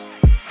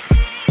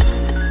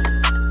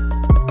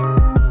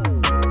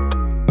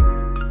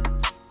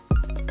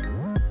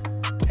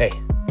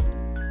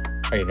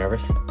Are you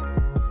nervous?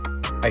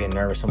 I get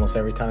nervous almost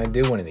every time I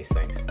do one of these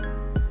things.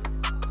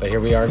 But here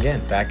we are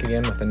again, back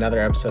again with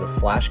another episode of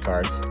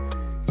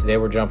Flashcards. Today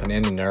we're jumping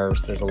into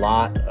nerves. There's a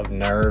lot of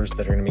nerves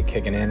that are going to be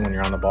kicking in when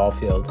you're on the ball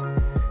field.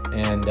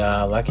 And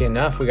lucky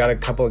enough, we got a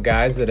couple of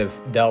guys that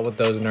have dealt with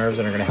those nerves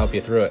and are going to help you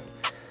through it.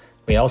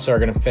 We also are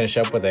going to finish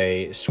up with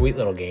a sweet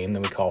little game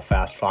that we call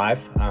Fast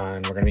Five,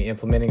 and we're going to be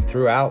implementing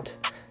throughout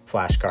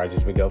Flashcards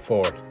as we go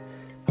forward.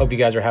 Hope you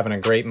guys are having a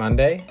great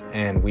Monday,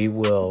 and we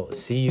will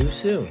see you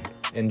soon.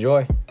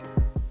 Enjoy.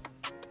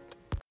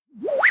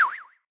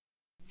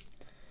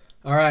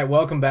 All right,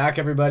 welcome back,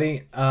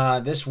 everybody.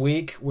 This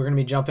week, we're going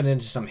to be jumping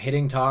into some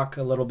hitting talk,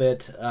 a little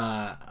bit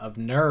of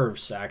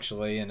nerves,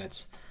 actually, and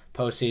it's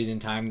postseason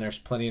time. There's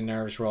plenty of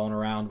nerves rolling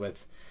around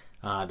with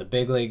the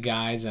big league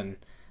guys, and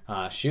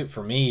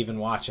for me, even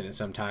watching it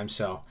sometimes.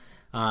 So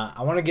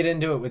I want to get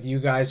into it with you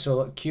guys.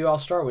 So, Q, I'll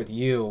start with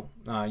you.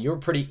 You're a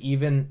pretty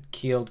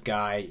even-keeled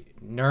guy.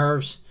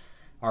 Nerves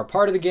are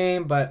part of the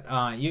game, but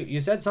you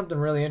said something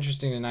really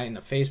interesting tonight in the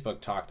Facebook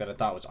talk that I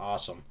thought was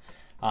awesome.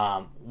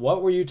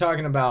 What were you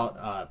talking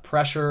about,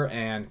 pressure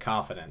and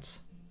confidence?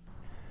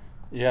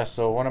 Yeah,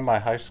 so one of my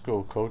high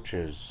school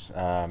coaches,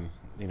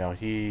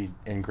 he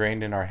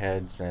ingrained in our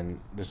heads, and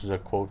this is a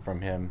quote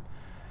from him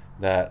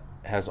that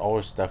has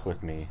always stuck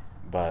with me,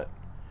 but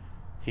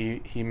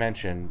he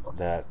mentioned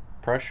that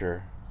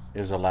pressure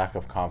is a lack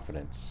of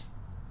confidence.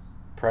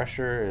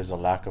 Pressure is a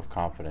lack of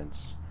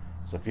confidence.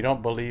 So if you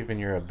don't believe in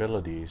your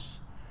abilities,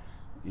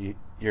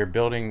 you're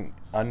building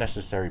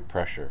unnecessary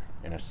pressure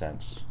in a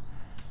sense.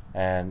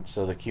 And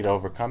so the key to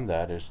overcome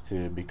that is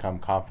to become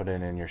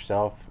confident in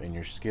yourself, in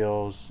your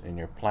skills, in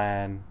your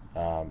plan,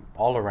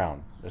 all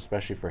around,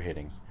 especially for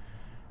hitting.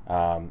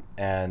 The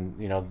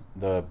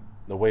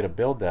way to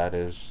build that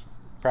is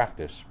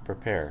practice,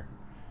 prepare,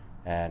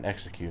 and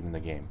execute in the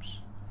games.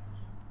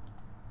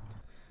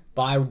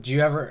 Did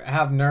you ever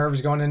have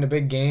nerves going into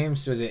big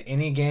games? Was it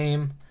any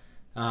game?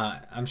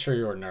 I'm sure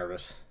you were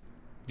nervous.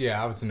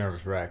 Yeah, I was a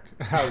nervous wreck.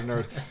 I was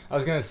nervous. I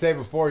was gonna say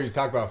before you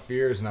talk about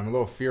fears, and I'm a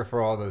little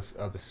fearful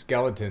of the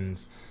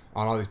skeletons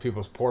on all these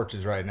people's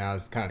porches right now.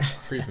 It's kind of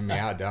creeping me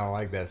out. I don't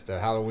like that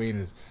stuff. Halloween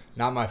is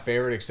not my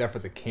favorite except for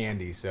the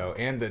candy. So,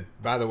 and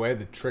by the way,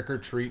 the Trick or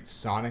Treat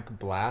Sonic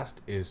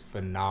Blast is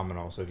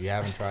phenomenal. So if you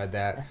haven't tried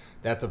that,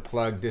 that's a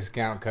plug.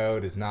 Discount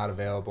code is not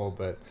available,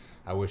 but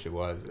I wish it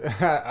was.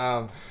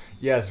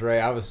 Yes,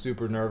 Ray, I was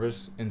super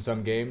nervous in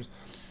some games,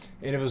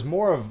 and it was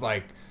more of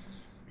like,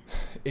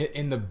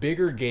 in the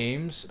bigger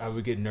games, I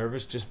would get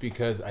nervous just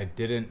because I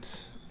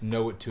didn't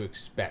know what to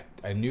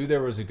expect. I knew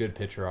there was a good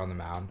pitcher on the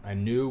mound. I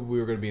knew we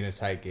were going to be in a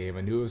tight game.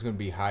 I knew it was going to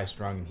be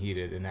high-strung and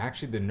heated. And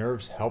actually, the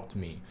nerves helped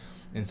me.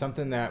 And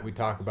something that we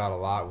talk about a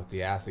lot with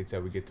the athletes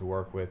that we get to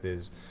work with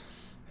is,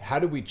 how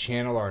do we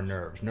channel our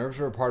nerves? Nerves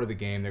are a part of the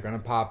game. They're going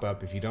to pop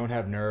up. If you don't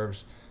have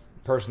nerves,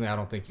 personally, I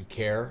don't think you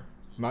care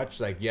much.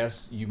 Like,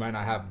 yes, you might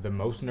not have the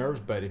most nerves,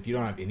 but if you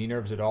don't have any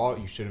nerves at all,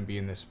 you shouldn't be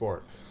in this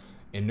sport.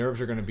 And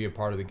nerves are going to be a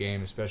part of the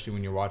game, especially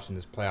when you're watching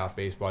this playoff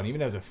baseball. And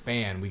even as a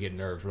fan, we get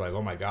nerves. We're like,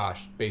 oh my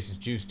gosh, bases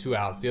juiced, 2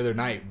 outs. The other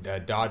night,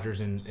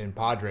 Dodgers and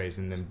Padres,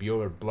 and then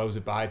Buehler blows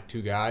it by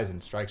 2 guys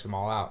and strikes them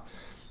all out.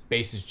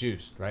 Bases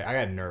juiced, right? I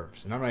got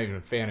nerves, and I'm not even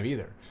a fan of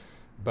either.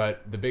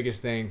 But the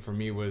biggest thing for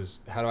me was,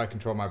 how do I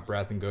control my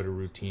breath and go to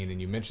routine? And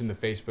you mentioned the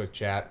Facebook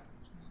chat,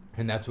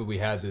 and that's what we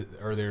had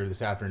earlier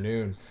this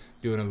afternoon,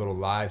 doing a little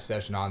live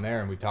session on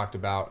there. And we talked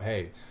about,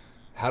 hey,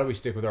 how do we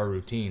stick with our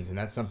routines? And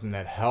that's something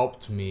that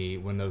helped me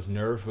when those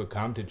nerves would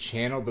come, to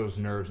channel those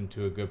nerves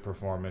into a good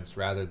performance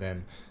rather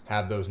than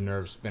have those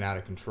nerves spin out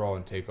of control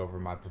and take over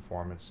my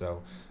performance.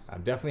 So I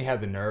definitely had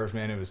the nerves,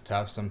 man. It was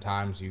tough.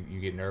 Sometimes you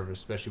get nervous,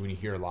 especially when you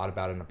hear a lot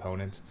about an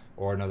opponent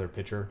or another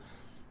pitcher.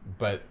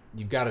 But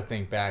you've got to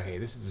think back, hey,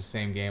 this is the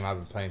same game I've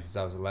been playing since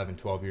I was 11,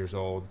 12 years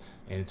old.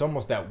 And it's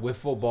almost that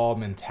wiffle ball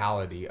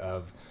mentality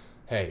of,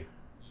 hey,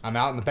 I'm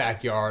out in the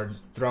backyard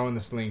throwing the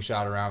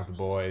slingshot around with the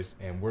boys,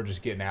 and we're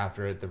just getting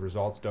after it. The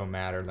results don't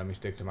matter. Let me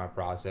stick to my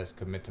process,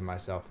 commit to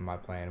myself and my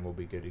plan, and we'll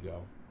be good to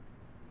go.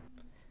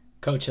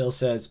 Coach Hill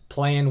says,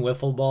 playing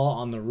wiffle ball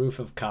on the roof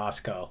of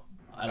Costco.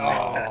 I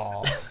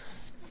love that.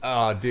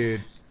 Oh,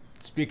 dude.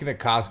 Speaking of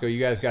Costco, you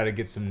guys got to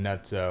get some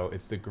Nutso.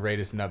 It's the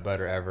greatest nut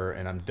butter ever,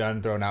 and I'm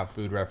done throwing out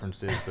food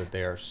references, but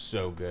they are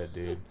so good,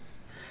 dude.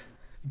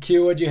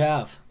 Q, what'd you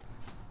have?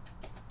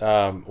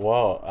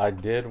 Well, I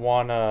did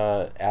want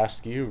to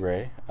ask you,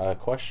 Ray, a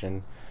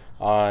question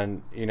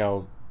on,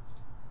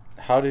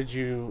 how did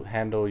you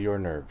handle your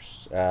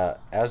nerves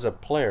as a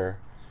player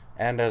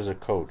and as a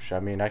coach? I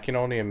mean, I can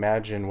only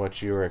imagine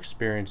what you were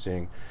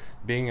experiencing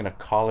being in a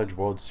college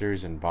World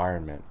Series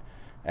environment.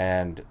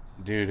 And,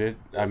 dude,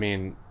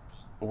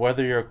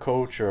 whether you're a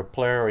coach or a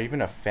player or even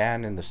a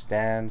fan in the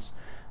stands,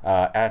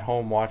 at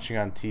home watching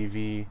on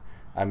TV,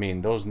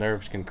 those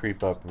nerves can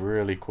creep up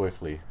really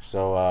quickly.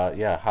 So,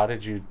 how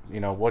did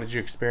what did you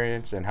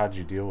experience and how did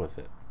you deal with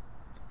it?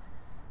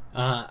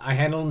 I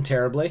handled them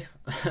terribly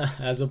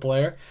as a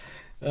player.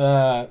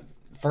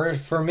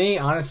 For me,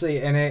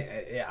 honestly,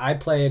 I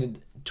played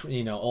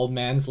old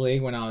man's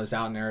league when I was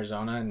out in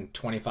Arizona and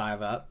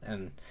 25 up,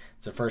 and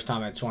it's the first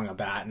time I'd swung a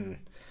bat in,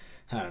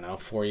 I don't know,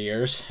 4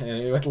 years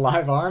with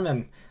live arm,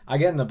 and I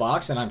get in the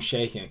box and I'm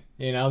shaking.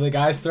 The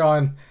guy's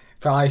throwing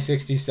probably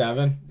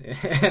 67,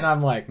 and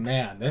I'm like,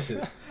 man, this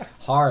is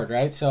hard,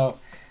 right? So,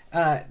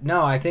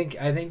 no, I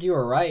think you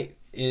were right.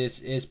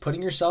 Is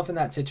putting yourself in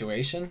that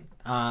situation,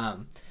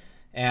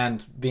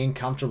 and being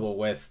comfortable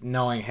with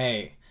knowing,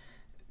 hey,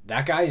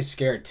 that guy is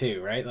scared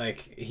too, right?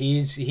 Like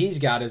he's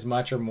got as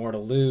much or more to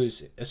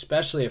lose,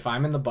 especially if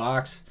I'm in the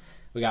box.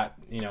 We got,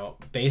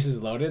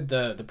 bases loaded.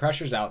 The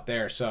pressure's out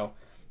there. So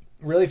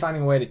really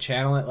finding a way to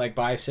channel it, like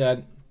Bai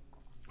said,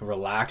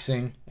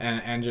 relaxing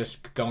and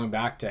just going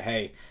back to,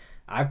 hey,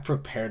 I've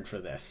prepared for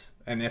this.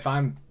 And if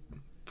I'm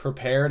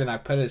prepared and I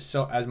put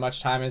as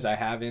much time as I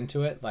have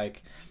into it,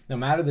 like no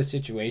matter the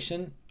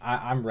situation,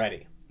 I'm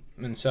ready.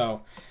 And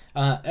so,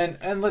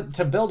 and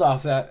to build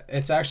off that,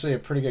 it's actually a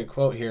pretty good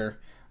quote here.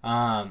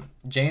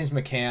 James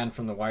McCann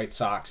from the White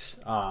Sox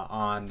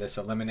on this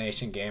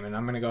elimination game, and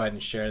I'm going to go ahead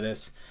and share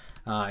this.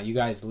 You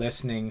guys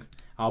listening,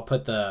 I'll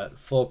put the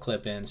full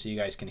clip in so you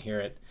guys can hear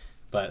it,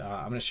 but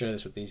I'm going to share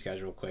this with these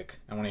guys real quick.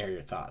 I want to hear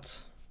your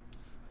thoughts.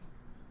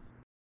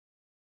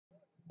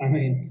 I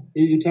mean,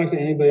 you talk to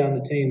anybody on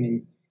the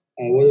team,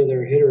 and whether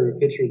they're a hitter or a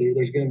pitcher,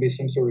 there's going to be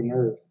some sort of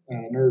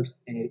nerves,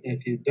 and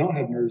if you don't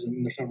have nerves,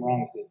 then there's something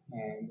wrong with it.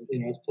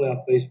 It's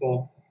playoff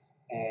baseball.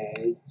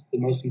 It's the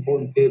most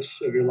important pitch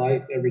of your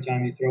life every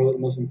time you throw it, the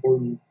most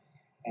important,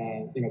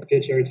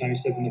 pitch every time you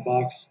step in the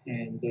box.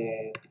 And,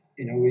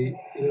 we,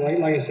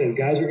 like I said,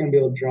 guys are going to be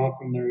able to draw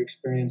from their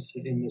experience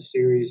in this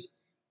series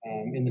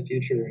in the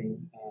future.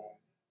 And,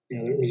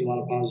 there's a lot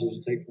of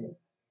positives to take from it.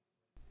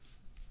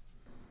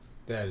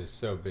 That is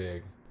so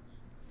big.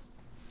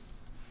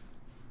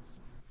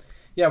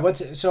 Yeah,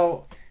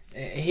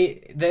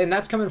 and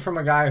that's coming from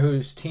a guy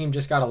whose team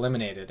just got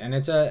eliminated, and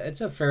it's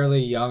a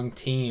fairly young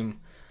team.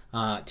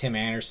 Tim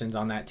Anderson's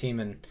on that team,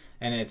 and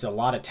it's a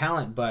lot of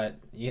talent. But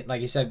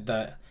like you said,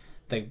 the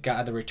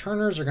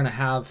returners are going to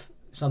have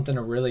something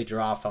to really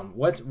draw from.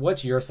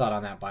 What's your thought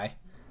on that, Bai?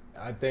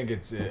 I think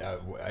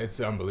it's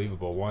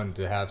unbelievable. One,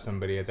 to have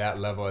somebody at that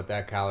level, at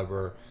that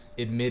caliber,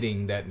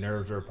 admitting that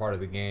nerves are a part of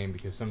the game,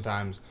 because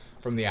sometimes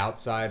from the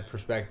outside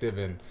perspective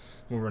and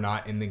when we're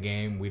not in the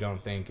game, we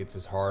don't think it's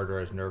as hard or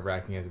as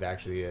nerve-wracking as it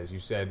actually is. You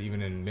said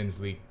even in men's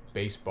league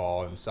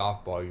baseball and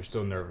softball, you're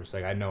still nervous.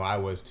 Like I know I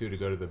was too, to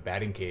go to the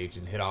batting cage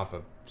and hit off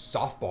a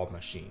softball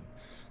machine.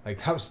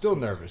 Like I was still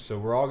nervous. So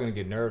we're all going to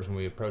get nerves when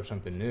we approach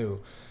something new,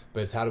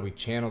 but it's how do we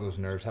channel those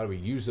nerves? How do we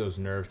use those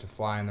nerves to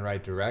fly in the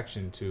right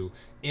direction to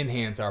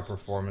enhance our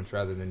performance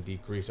rather than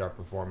decrease our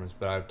performance?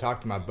 But I've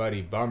talked to my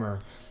buddy Bummer,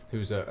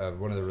 who's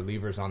one of the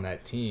relievers on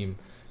that team,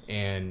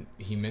 and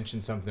he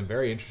mentioned something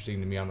very interesting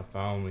to me on the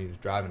phone when he was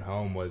driving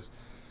home.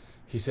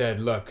 He said,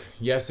 look,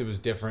 yes, it was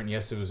different.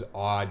 Yes, it was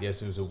odd.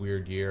 Yes, it was a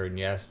weird year. And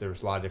yes, there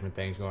was a lot of different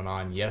things going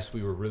on. Yes,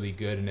 we were really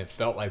good, and it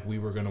felt like we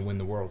were going to win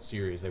the World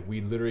Series. Like we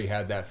literally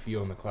had that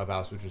feel in the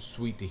clubhouse, which was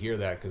sweet to hear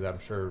that, because I'm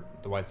sure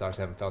the White Sox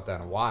haven't felt that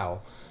in a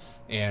while.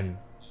 And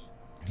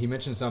he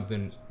mentioned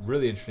something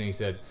really interesting. He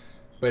said,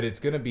 but it's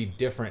going to be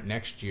different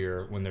next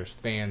year when there's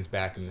fans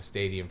back in the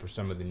stadium for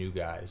some of the new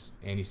guys.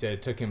 And he said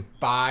it took him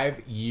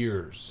 5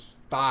 years.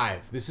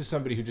 5. This is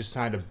somebody who just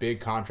signed a big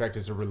contract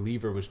as a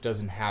reliever, which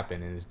doesn't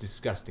happen and is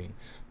disgusting.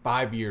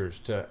 5 years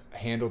to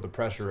handle the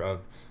pressure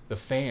of the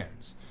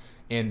fans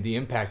and the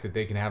impact that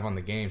they can have on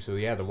the game. So,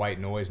 yeah, the white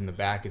noise in the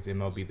back, it's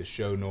MLB The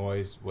Show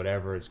noise,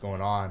 whatever it's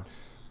going on.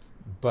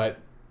 But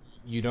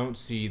you don't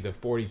see the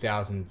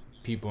 40,000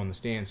 people in the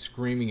stands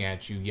screaming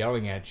at you,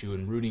 yelling at you,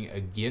 and rooting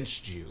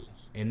against you.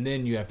 And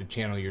then you have to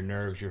channel your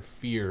nerves, your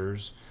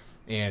fears,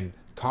 and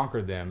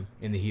conquer them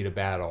in the heat of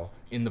battle,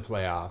 in the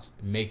playoffs,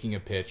 making a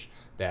pitch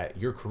that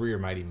your career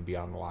might even be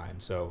on the line.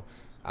 So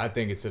I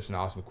think it's such an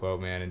awesome quote,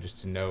 man, and just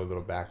to know a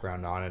little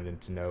background on it and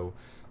to know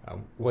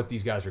what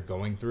these guys are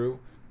going through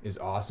is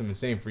awesome. And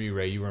same for you,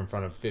 Ray. You were in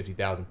front of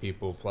 50,000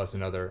 people plus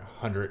another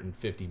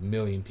 150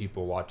 million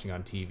people watching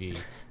on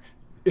TV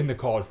in the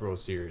College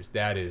World Series.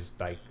 That is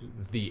like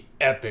the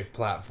epic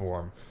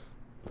platform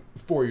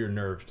for your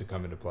nerves to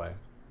come into play.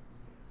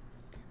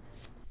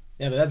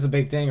 Yeah, but that's the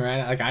big thing,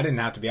 right? Like, I didn't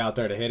have to be out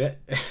there to hit it.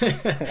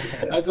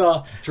 I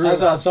saw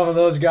some of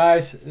those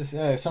guys,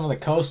 some of the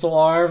Coastal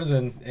arms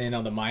and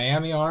the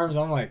Miami arms.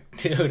 I'm like,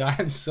 dude,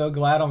 I'm so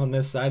glad I'm on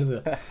this side of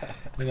the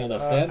the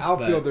fence.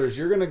 Outfielders,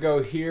 you're gonna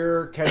go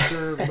here.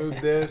 Catcher,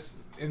 move this.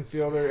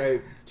 Infielder,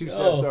 hey, 2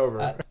 steps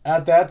over.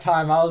 At that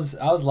time, I was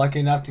lucky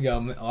enough to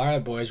go, all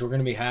right, boys, we're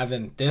gonna be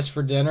having this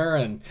for dinner,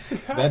 and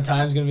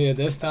bedtime's gonna be at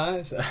this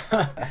time. So.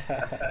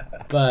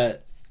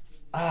 But,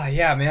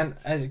 yeah, man,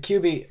 as a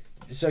QB.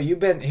 So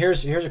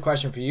here's a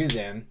question for you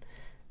then.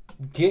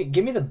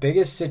 Give me the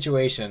biggest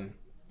situation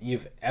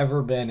you've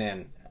ever been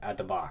in at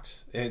the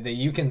box that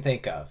you can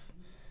think of.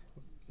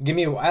 Give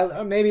me,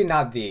 maybe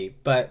not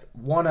but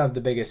one of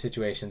the biggest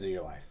situations of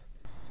your life.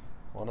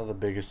 One of the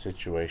biggest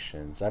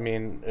situations. I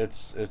mean,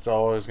 it's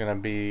always going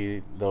to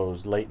be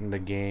those late in the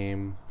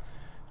game,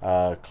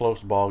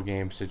 close ball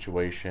game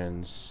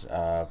situations,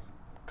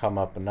 come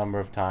up a number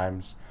of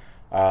times.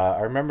 I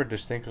remember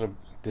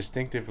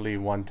distinctively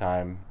one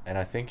time, and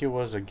I think it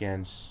was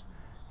against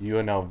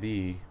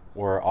UNLV,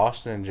 where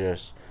Austin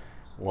just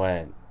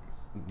went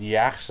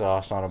yak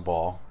sauce on a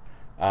ball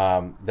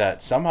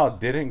that somehow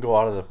didn't go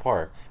out of the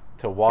park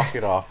to walk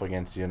it off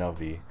against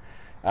UNLV.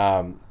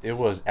 It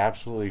was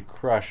absolutely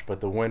crushed, but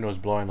the wind was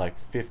blowing like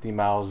 50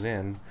 miles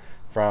in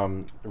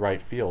from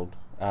right field.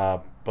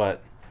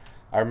 But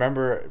I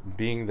remember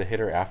being the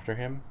hitter after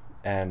him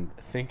and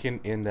thinking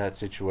in that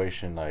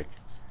situation, like,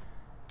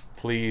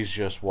 please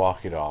just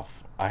walk it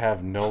off. I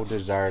have no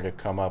desire to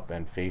come up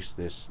and face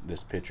this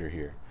pitcher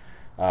here.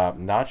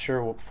 Not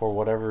sure for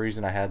whatever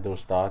reason I had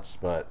those thoughts,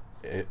 but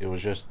it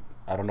was just,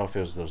 I don't know if it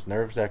was those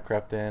nerves that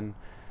crept in.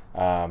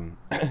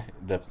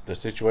 The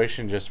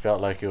situation just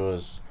felt like it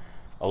was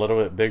a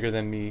little bit bigger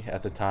than me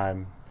at the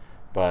time.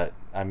 But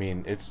I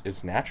mean,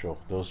 it's natural.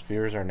 Those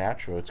fears are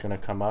natural. It's gonna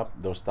come up.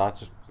 Those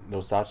thoughts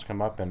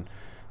come up, and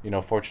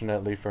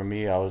fortunately for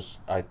me,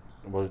 I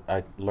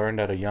learned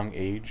at a young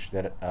age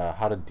that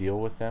how to deal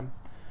with them.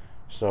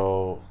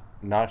 So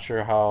not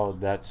sure how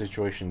that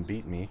situation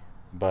beat me,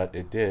 but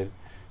it did,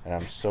 and I'm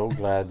so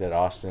glad that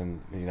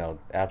Austin,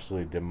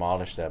 absolutely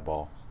demolished that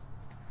ball.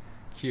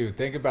 Q,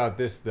 think about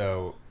this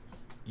though.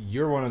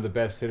 You're one of the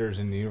best hitters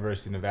in the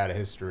University of Nevada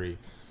history,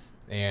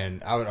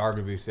 and I would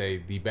arguably say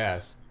the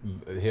best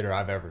hitter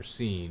I've ever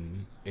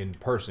seen in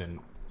person,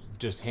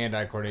 just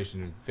hand-eye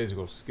coordination and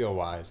physical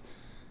skill-wise,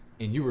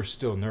 and you were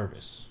still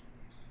nervous.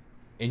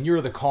 And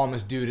you're the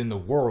calmest dude in the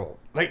world,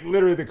 like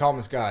literally the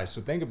calmest guy.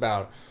 So think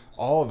about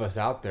all of us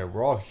out there.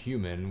 We're all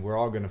human. We're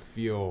all going to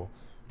feel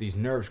these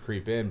nerves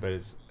creep in, but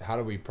it's how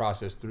do we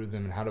process through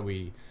them, and how do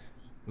we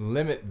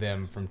limit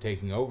them from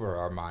taking over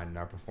our mind and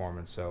our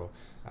performance? So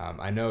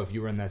I know if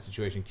you were in that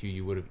situation, Q,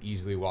 you would have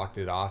easily walked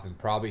it off and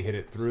probably hit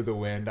it through the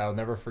wind. I'll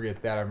never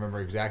forget that. I remember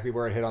exactly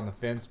where it hit on the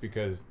fence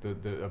because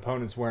the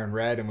opponent's wearing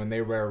red, and when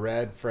they wear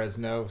red,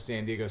 Fresno,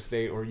 San Diego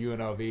State, or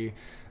UNLV,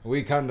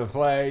 we come to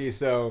play.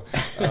 So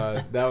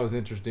that was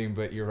interesting,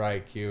 but you're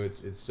right, Q.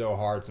 It's so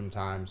hard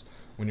sometimes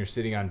when you're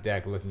sitting on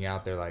deck looking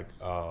out there like,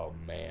 oh,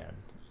 man,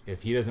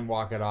 if he doesn't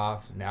walk it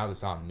off, now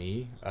that's on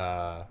me.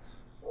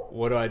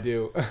 What do I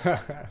do?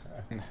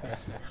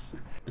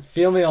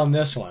 Feel me on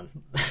this one.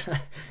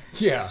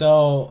 Yeah.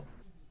 So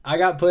I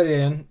got put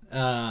in,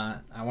 I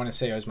want to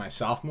say it was my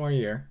sophomore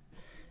year,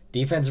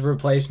 defensive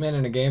replacement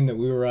in a game that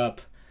we were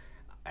up,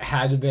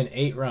 had to have been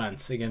 8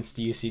 runs against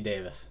UC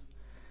Davis.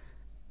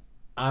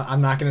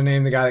 I'm not going to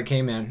name the guy that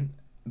came in,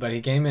 but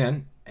he came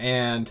in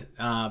and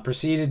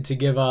proceeded to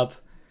give up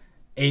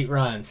 8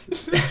 runs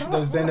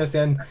to send us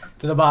in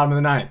to the bottom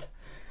of the 9th.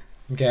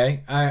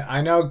 Okay,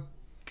 I know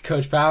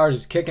Coach Powers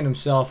is kicking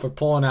himself for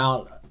pulling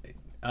out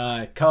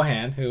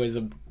Cohan, who was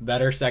a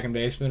better second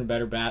baseman, a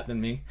better bat than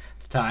me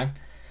at the time.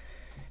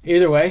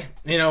 Either way,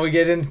 we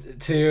get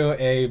into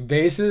a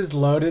bases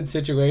loaded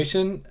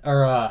situation,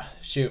 or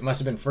it must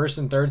have been first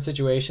and third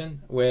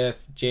situation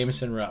with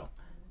Jamison Rowe.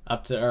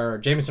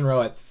 Jamison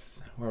Rowe at,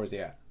 where was he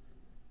at?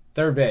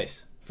 Third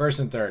base. First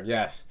and third,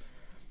 yes.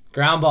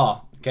 Ground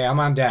ball. Okay, I'm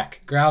on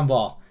deck. Ground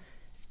ball.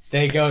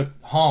 They go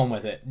home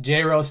with it.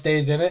 J. Rowe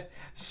stays in it.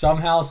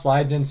 Somehow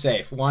slides in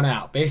safe. 1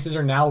 out. Bases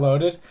are now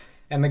loaded,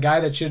 and the guy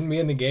that shouldn't be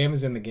in the game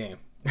is in the game.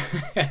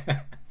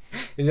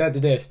 He's at the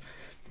dish.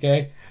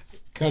 Okay?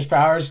 Coach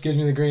Powers gives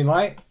me the green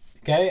light.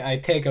 Okay? I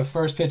take a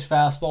first pitch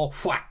fastball,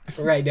 whack,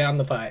 right down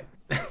the pipe.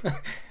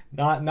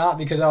 Not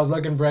because I was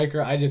looking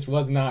breaker. I just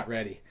was not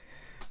ready.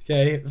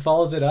 Okay?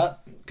 Follows it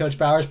up. Coach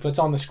Powers puts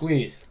on the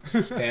squeeze.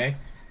 Okay?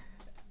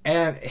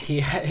 And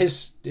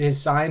his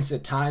signs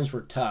at times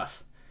were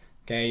tough.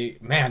 Okay,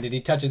 man, did he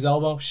touch his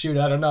elbow? Shoot,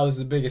 I don't know. This is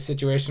the biggest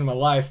situation of my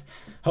life.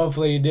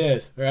 Hopefully he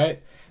did,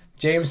 right?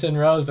 Jamison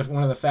Rowe is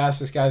one of the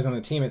fastest guys on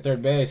the team at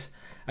third base.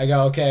 I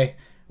go, okay,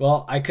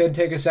 well, I could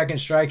take a second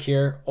strike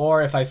here,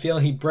 or if I feel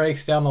he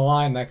breaks down the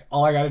line, like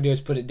all I got to do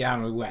is put it down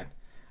and we win,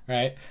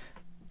 right?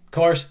 Of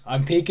course,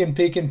 I'm peeking,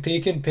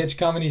 pitch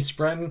coming, he's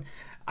sprinting.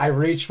 I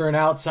reach for an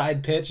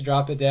outside pitch,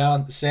 drop it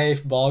down,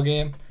 safe, ball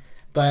game.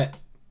 But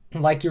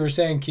like you were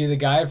saying, Q, the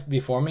guy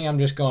before me, I'm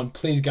just going,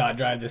 please God,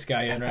 drive this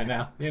guy in right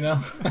now,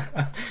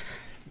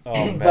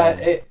 Oh, man. But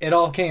it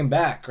all came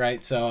back,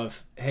 right? So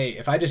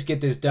if I just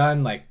get this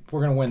done, like,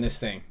 we're going to win this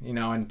thing,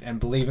 and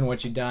believe in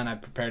what you've done.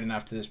 I've prepared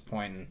enough to this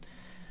point,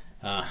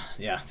 and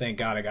thank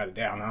God I got it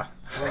down, huh?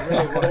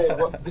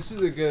 Well, this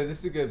is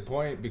a good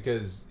point,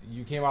 because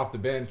you came off the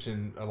bench,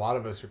 and a lot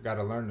of us got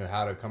to learn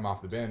how to come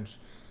off the bench.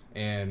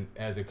 And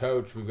as a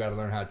coach, we've got to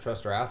learn how to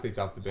trust our athletes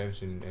off the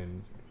bench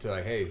and to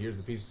like, hey, here's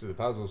the pieces of the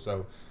puzzle.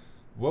 So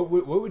what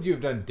would you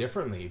have done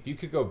differently if you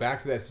could go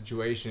back to that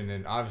situation?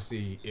 And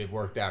obviously it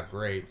worked out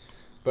great,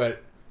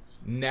 but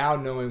now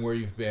knowing where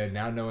you've been,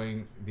 now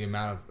knowing the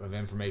amount of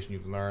information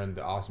you've learned,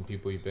 the awesome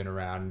people you've been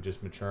around, and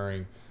just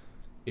maturing,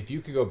 if you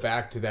could go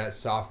back to that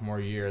sophomore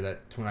year,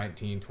 that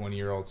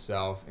 20-year-old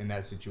self in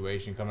that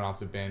situation, coming off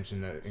the bench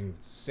in the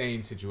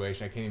insane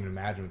situation, I can't even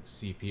imagine with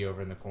the CP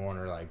over in the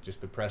corner, like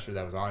just the pressure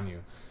that was on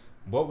you,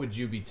 what would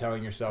you be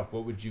telling yourself?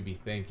 What would you be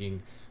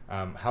thinking?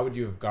 How would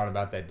you have gone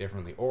about that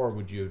differently? Or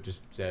would you have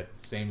just said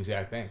same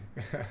exact thing?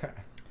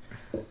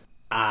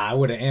 I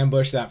would have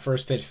ambushed that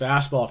first pitch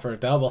fastball for a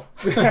double.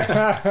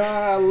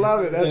 I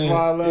love it. That's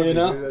why I love it.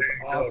 know? Dude.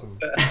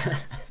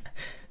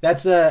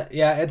 That's awesome.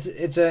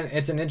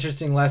 It's an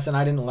interesting lesson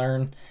I didn't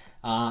learn.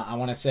 I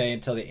want to say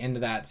until the end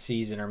of that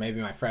season, or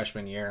maybe my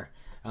freshman year,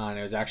 and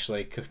it was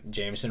actually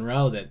Jameson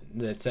Rowe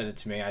that said it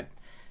to me.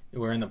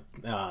 We're in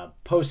the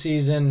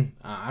postseason.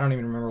 I don't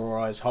even remember where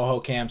it was.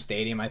 Hohokam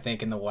Stadium, I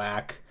think, in the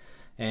WAC,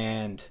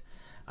 and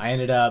I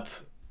ended up.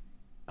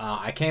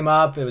 I came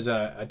up. It was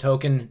a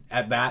token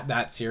at bat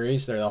that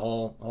series. They're the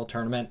whole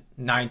tournament.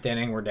 9th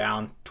inning, we're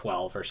down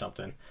 12 or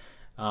something.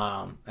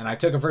 And I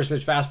took a first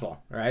pitch fastball,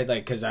 right?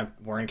 Like, because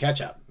we're in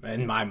catch up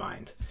in my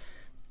mind.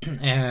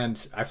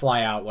 And I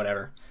fly out,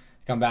 whatever.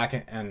 Come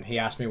back, and he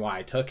asked me why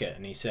I took it.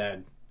 And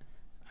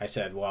I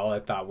said, well,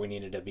 I thought we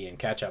needed to be in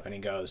catch up. And he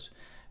goes,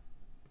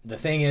 the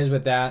thing is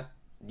with that,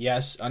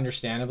 yes,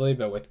 understandably,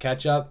 but with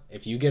catch up,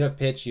 if you get a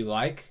pitch you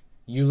like,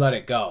 you let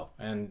it go.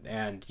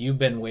 And you've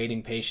been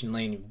waiting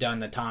patiently and you've done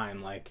the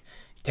time. Like,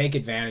 take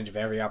advantage of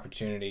every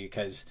opportunity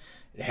because,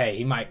 hey,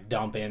 he might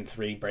dump in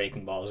 3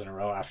 breaking balls in a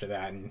row after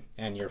that,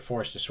 and you're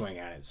forced to swing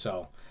at it.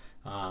 So,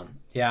 I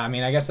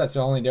mean, I guess that's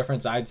the only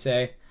difference I'd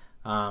say,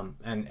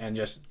 and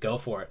just go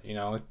for it. You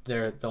know,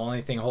 the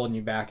only thing holding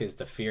you back is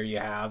the fear you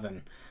have,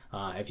 and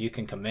if you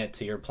can commit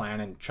to your plan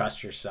and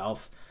trust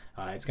yourself,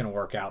 it's going to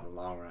work out in the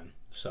long run.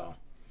 So,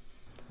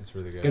 that's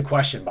really good. Good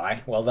question,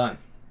 Bai. Well done.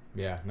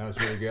 Yeah, no, it's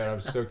really good. I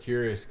was so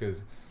curious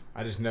because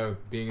I just know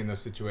being in those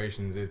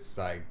situations, it's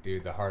like,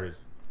 dude, the heart is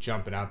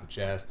jumping out the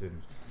chest,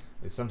 and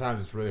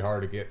sometimes it's really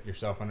hard to get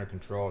yourself under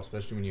control,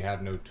 especially when you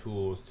have no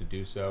tools to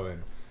do so,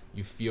 and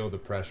you feel the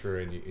pressure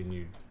and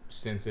you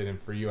sense it.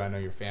 And for you, I know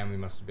your family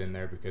must have been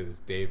there because it's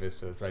Davis,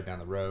 so it's right down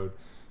the road.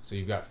 So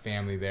you've got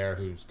family there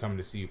who's coming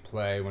to see you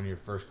play one of your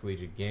first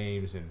collegiate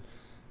games, and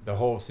the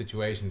whole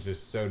situation is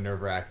just so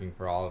nerve-wracking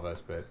for all of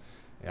us. But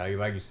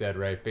like you said,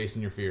 Ray,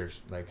 facing your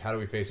fears. Like, how do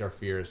we face our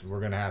fears? We're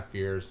going to have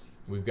fears.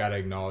 We've got to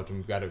acknowledge them.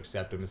 We've got to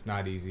accept them. It's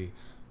not easy.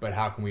 But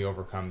how can we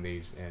overcome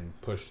these and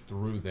push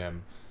through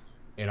them?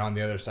 And on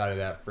the other side of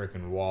that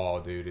freaking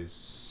wall, dude, is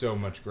so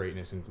much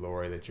greatness and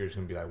glory that you're just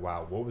going to be like,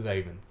 wow, what was I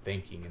even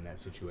thinking in that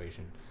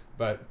situation?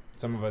 But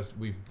some of us,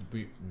 we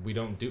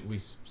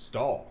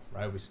stall,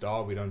 right? We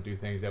stall. We don't do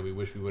things that we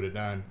wish we would have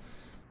done.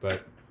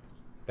 But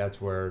that's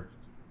where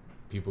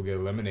people get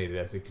eliminated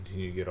as they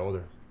continue to get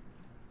older.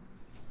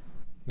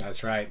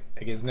 That's right.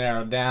 It gets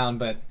narrowed down,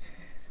 but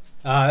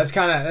that's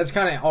kind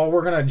of all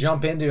we're gonna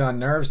jump into on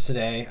nerves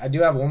today. I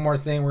do have one more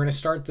thing. We're gonna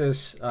start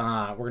this.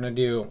 We're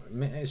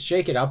gonna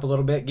shake it up a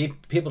little bit,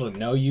 get people to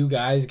know you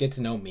guys, get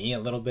to know me a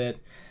little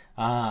bit.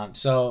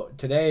 So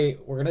today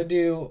we're gonna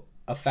do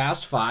a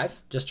fast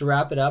 5 just to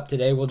wrap it up.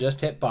 Today we'll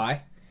just hit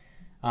Bai.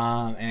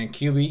 And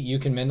QB, you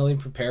can mentally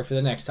prepare for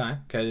the next time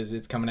because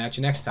it's coming at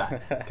you next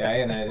time.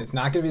 Okay, and it's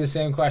not gonna be the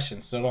same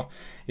questions, so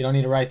you don't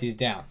need to write these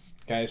down.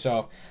 Okay,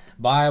 so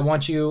Bai, I'm going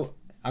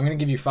to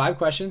give you 5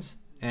 questions,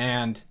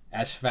 and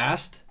as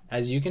fast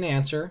as you can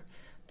answer,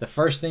 the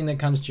first thing that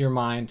comes to your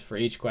mind for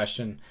each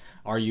question.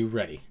 Are you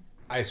ready?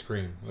 Ice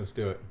cream. Let's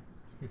do it.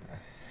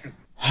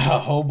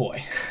 Oh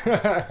boy.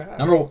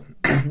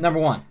 Number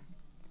 1.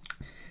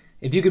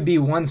 If you could be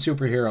one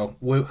superhero,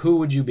 who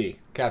would you be?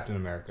 Captain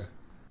America.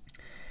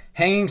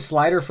 Hanging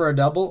slider for a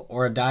double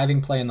or a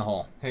diving play in the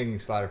hole? Hanging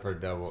slider for a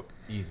double.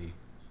 Easy.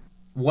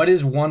 What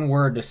is one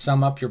word to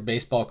sum up your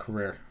baseball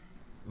career?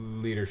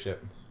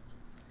 Leadership.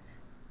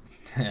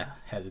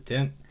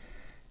 Hesitant.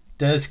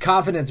 Does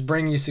confidence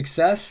bring you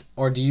success,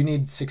 or do you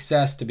need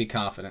success to be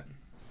confident?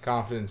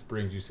 Confidence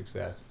brings you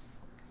success.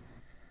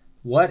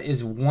 What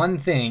is one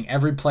thing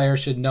every player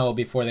should know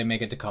before they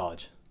make it to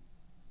college?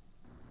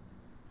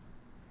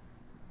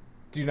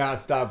 Do not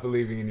stop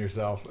believing in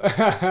yourself.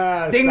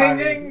 Ding, ding,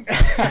 ding.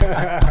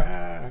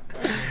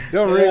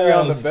 Don't ring me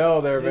on the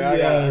bell there, man.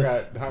 I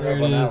got hung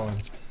up on that one.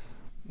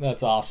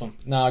 That's awesome.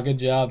 No, good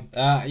job.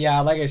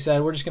 Like I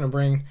said, we're just going to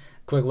bring a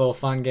quick little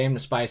fun game to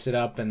spice it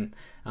up and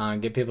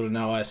get people to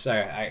know us.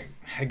 I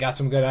got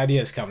some good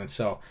ideas coming,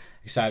 so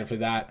excited for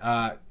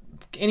that.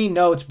 Any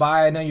notes,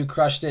 Bai? I know you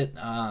crushed it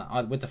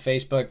with the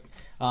Facebook.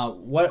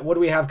 What do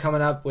we have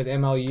coming up with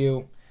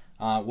MLU?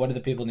 What do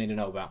the people need to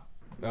know about?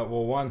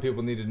 Well, one,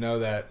 people need to know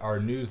that our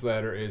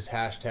newsletter is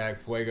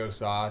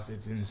 #FuegoSauce.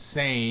 It's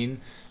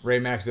insane. Ray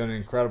Mack's done an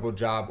incredible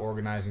job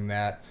organizing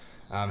that.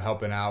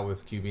 Helping out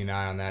with QB and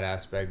I on that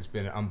aspect. It's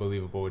been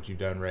unbelievable what you've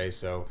done, Ray.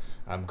 So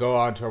go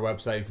on to our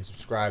website. You can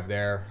subscribe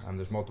there.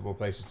 There's multiple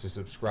places to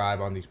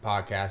subscribe on these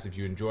podcasts. If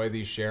you enjoy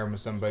these, share them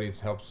with somebody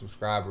to help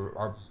subscribe.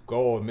 Our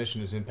goal and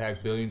mission is to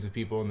impact billions of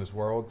people in this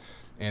world.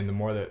 And the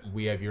more that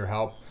we have your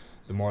help,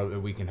 the more that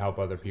we can help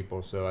other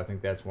people. So I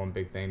think that's one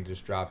big thing to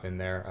just drop in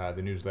there.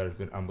 The newsletter's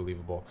been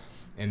unbelievable.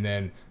 And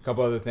then a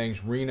couple other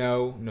things.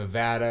 Reno,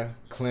 Nevada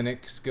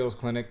clinic, skills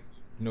clinic,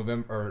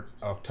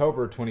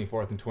 October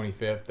 24th and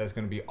 25th. That's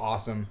going to be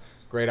awesome.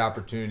 Great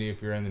opportunity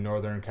if you're in the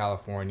Northern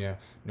California,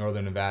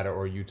 Northern Nevada,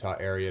 or Utah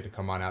area to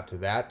come on out to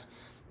that.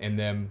 And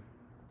then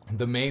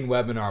the main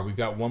webinar, we've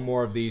got one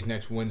more of these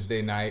next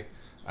Wednesday night.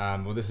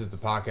 Well, this is the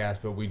podcast,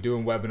 but we're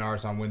doing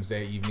webinars on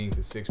Wednesday evenings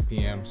at 7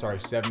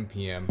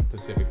 p.m.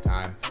 Pacific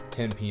time,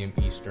 10 p.m.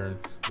 Eastern.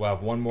 We'll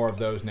have one more of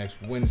those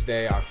next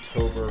Wednesday,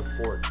 October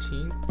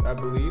 14th, I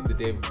believe, the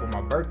day before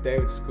my birthday,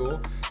 which is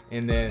cool.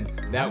 And then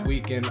that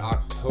weekend,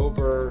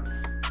 October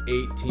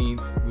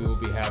 18th, we will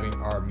be having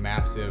our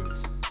massive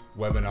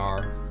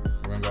webinar.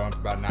 We're going to go on for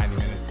about 90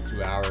 minutes to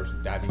 2 hours,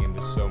 diving into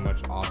so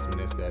much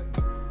awesomeness that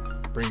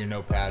bring your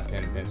notepad,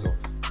 pen, and pencil.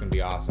 It's going to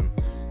be awesome.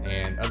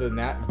 And other than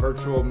that,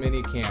 virtual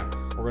mini camp.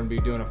 We're going to be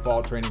doing a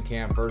fall training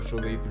camp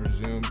virtually through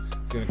Zoom.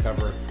 It's going to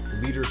cover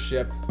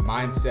leadership,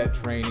 mindset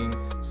training,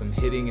 some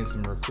hitting and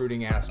some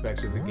recruiting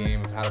aspects of the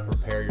game of how to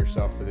prepare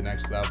yourself for the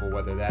next level,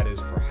 whether that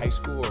is for high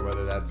school or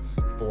whether that's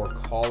for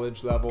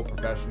college level,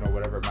 professional,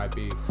 whatever it might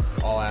be.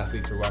 All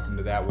athletes are welcome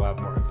to that. We'll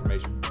have more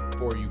information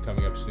for you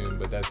coming up soon,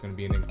 but that's going to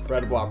be an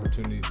incredible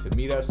opportunity to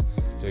meet us,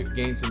 to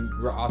gain some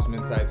awesome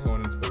insights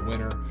going into the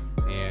winter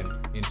and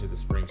into the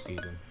spring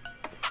season.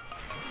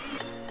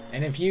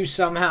 And if you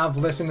somehow have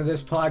listened to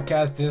this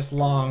podcast this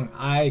long,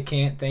 I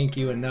can't thank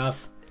you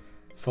enough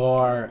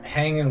for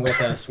hanging with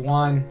us.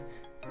 1,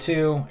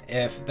 2,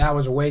 if that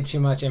was way too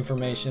much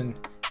information,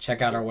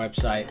 check out our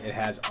website. It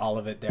has all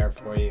of it there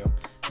for you.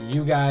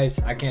 You guys,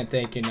 I can't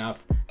thank you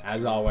enough.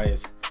 As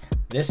always,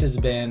 this has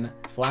been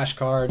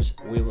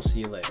Flashcards. We will see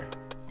you later.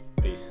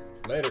 Peace.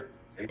 Later.